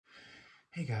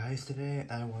Hey guys, today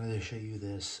I wanted to show you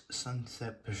this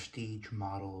Sunset Prestige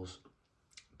Models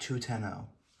 210.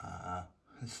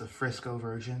 It's the Frisco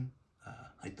version,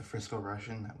 like the Frisco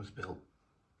Russian that was built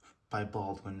by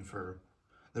Baldwin for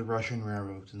the Russian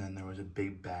railroads, and then there was a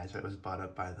big batch that was bought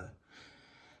up by the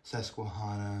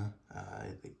Susquehanna,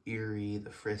 the Erie,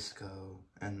 the Frisco,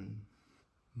 and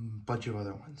a bunch of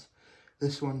other ones.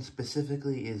 This one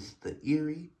specifically is the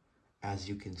Erie. As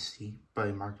you can see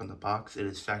by marked on the box, it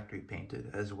is factory painted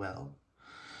as well.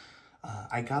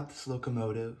 I got this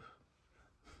locomotive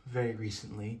very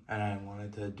recently, and I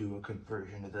wanted to do a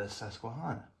conversion to the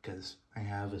Susquehanna, because I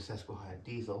have a Susquehanna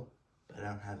diesel, but I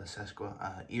don't have a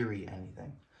Susquehanna Erie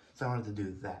anything. So I wanted to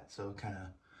do that, so it kind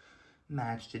of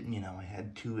matched it. You know, I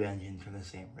had two engines from the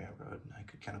same railroad, and I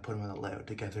could kind of put them on the layout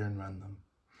together and run them.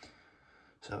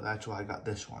 So that's why I got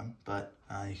this one, but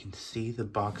you can see the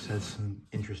box has some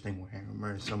interesting wearing,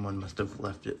 where someone must have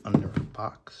left it under a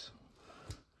box.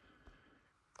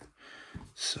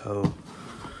 So,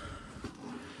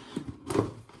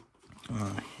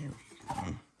 here we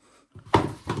go.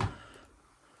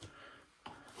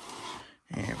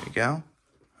 Here we go.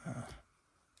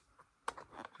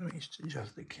 Let me just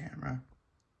adjust the camera.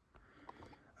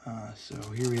 So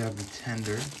here we have the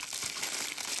tender.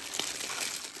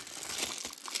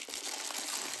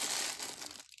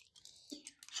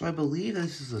 So I believe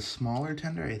this is a smaller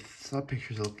tender. I saw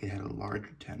pictures that looked like it had a larger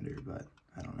tender, but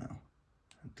I don't know.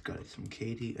 It's got some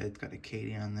Katie. It's got a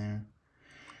Katie on there.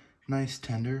 Nice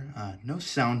tender. No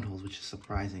sound holes, which is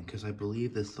surprising because I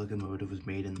believe this locomotive was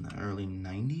made in the early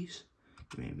 90s.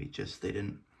 Maybe just they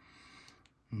didn't.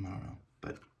 I don't know,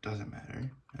 but doesn't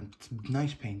matter. It's a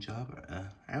nice paint job.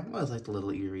 I always like the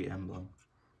little Erie emblem.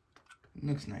 It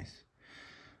looks nice.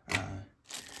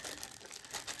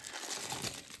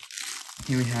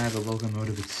 Here we have the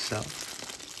locomotive itself.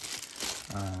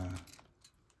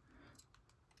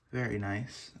 Very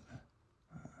nice.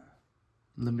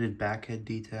 Limited backhead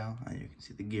detail. You can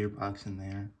see the gearbox in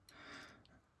there.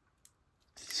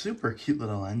 Super cute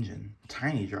little engine.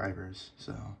 Tiny drivers,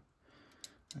 so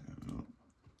I'm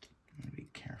gonna be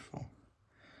careful.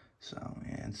 So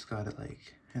yeah, it's got it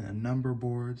like in the number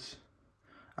boards.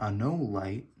 No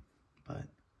light, but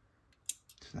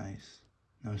it's nice.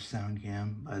 No sound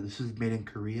cam. This is made in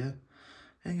Korea.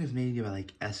 I think it was made by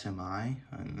like SMI,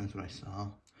 and that's what I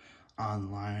saw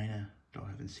online. I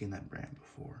haven't seen that brand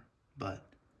before,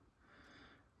 but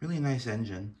really nice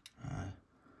engine.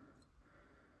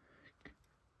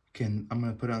 I'm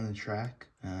gonna put it on the track.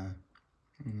 I'll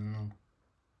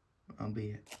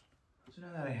be it. So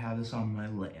now that I have this on my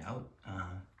layout,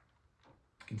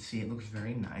 you can see it looks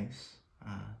very nice.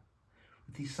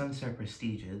 With these Sunset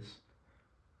Prestiges,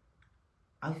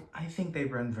 I think they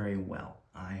run very well.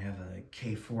 I have a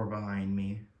K4 behind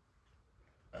me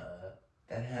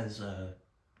that has a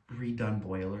redone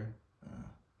boiler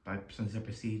by Sunset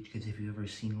Prestige, because if you've ever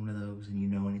seen one of those and you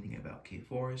know anything about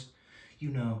K4s,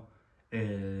 you know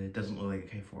it doesn't look like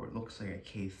a K4. It looks like a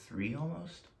K3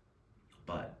 almost,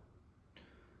 but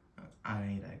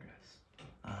I digress.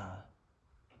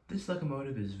 This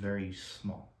locomotive is very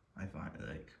small, I find,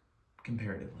 like,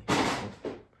 comparatively.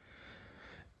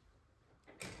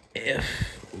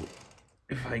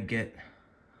 If I get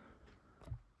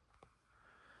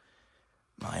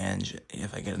my engine,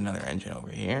 if I get another engine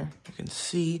over here, you can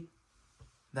see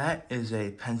that is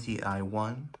a Penske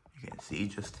I1. You can see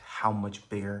just how much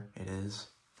bigger it is.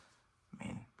 I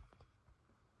mean,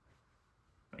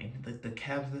 like the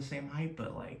cab's the same height,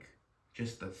 but like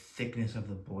just the thickness of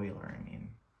the boiler. I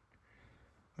mean,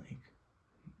 like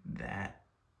that,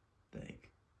 like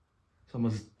it's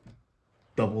almost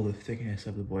double the thickness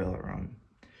of the boiler on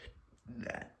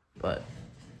that. But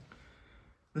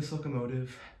this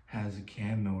locomotive has a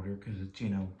cam motor because it's, you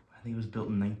know, I think it was built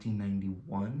in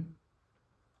 1991,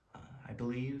 I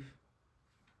believe.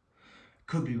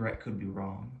 Could be right, could be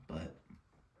wrong, but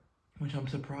which I'm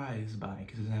surprised by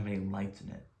because it doesn't have any lights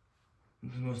in it.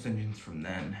 Most engines from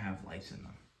then have lights in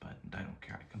them, but I don't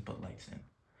care, I can put lights in.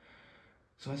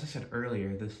 So as I said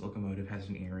earlier, this locomotive has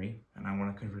an Erie, and I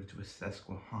want to convert it to a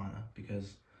Susquehanna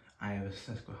because I have a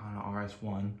Susquehanna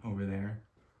RS1 over there,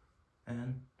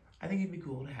 and I think it'd be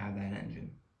cool to have that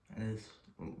engine. And it's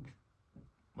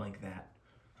like that,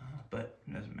 but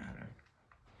it doesn't matter.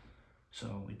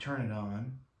 So we turn it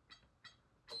on,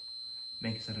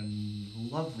 makes it a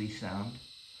lovely sound.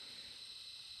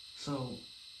 So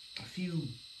a few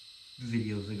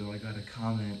videos ago, I got a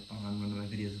comment on one of my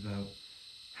videos about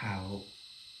how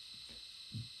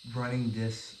running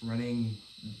this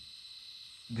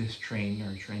train,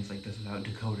 or trains like this without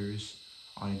decoders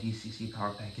on a DCC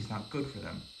power pack, is not good for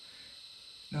them.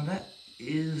 Now that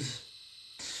is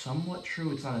somewhat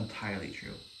true, it's not entirely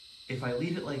true. If I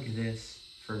leave it like this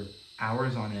for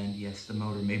hours on end, yes, the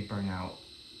motor may burn out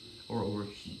or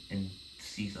overheat and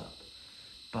seize up.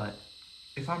 But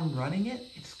if I'm running it,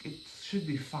 it should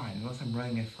be fine, unless I'm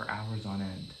running it for hours on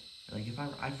end. Like if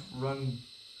I've run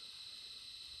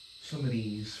some of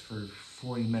these for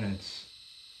 40 minutes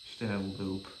just in a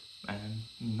loop, and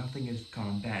nothing has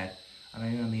gone bad. And I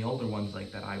know on the older ones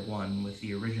like that I won with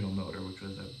the original motor, which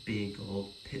was a big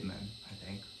old Pitman, I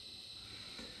think.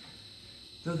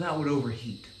 Though that would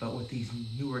overheat, but with these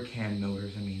newer can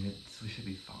motors, I mean, it should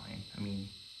be fine. I mean,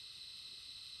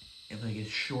 if like it's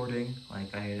shorting,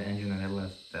 like I had an engine that I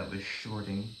left that was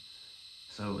shorting,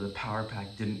 so the power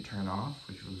pack didn't turn off,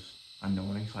 which was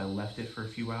annoying, so I left it for a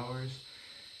few hours.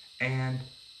 And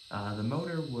the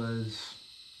motor was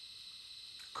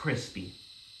crispy,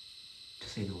 to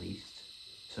say the least.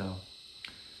 So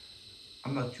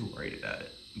I'm not too worried about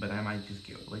it, but I might just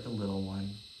give it like a little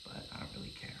one, but I don't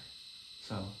really care.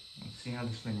 So let's see how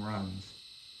this thing runs.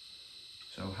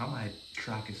 So how my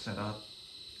track is set up,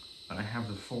 when I have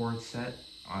the forward set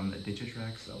on the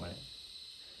Digitrack, so it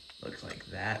looks like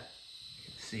that.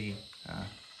 You can see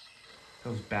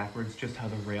goes backwards, just how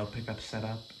the rail pickup's set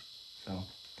up. So,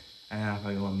 and now if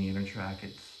I go on the inner track,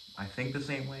 it's I think the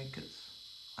same way because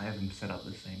I have them set up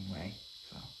the same way.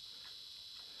 So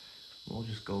we'll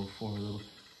just go for a little.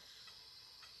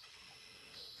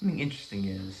 Something interesting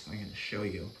is I'm going to show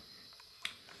you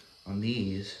on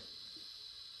these.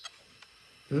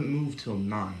 It doesn't move till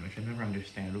 9, which I never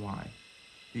understand why.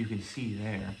 You can see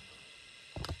there.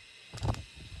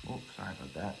 Oh, sorry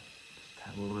about that. Just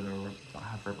have a little bit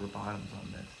of rubber bottoms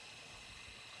on this.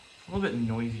 A little bit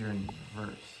noisier in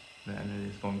reverse than it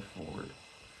is going forward.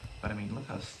 But I mean, look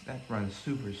how that runs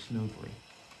super smoothly.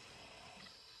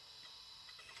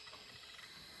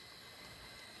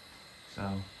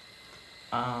 So,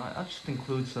 I'll just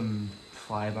include some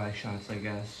flyby shots, I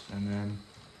guess, and then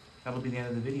that'll be the end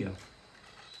of the video.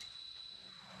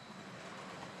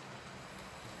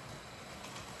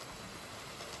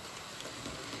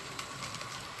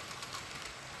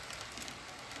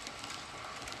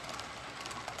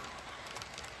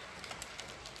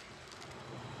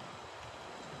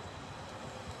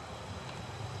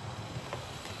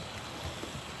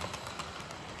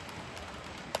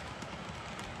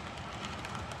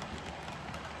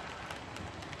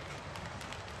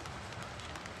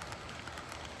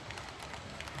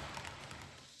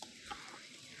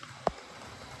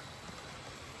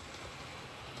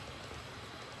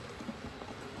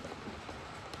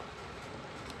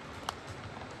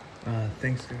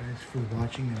 Thanks guys for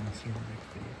watching, and I'll see you in the next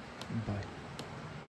video. Bye.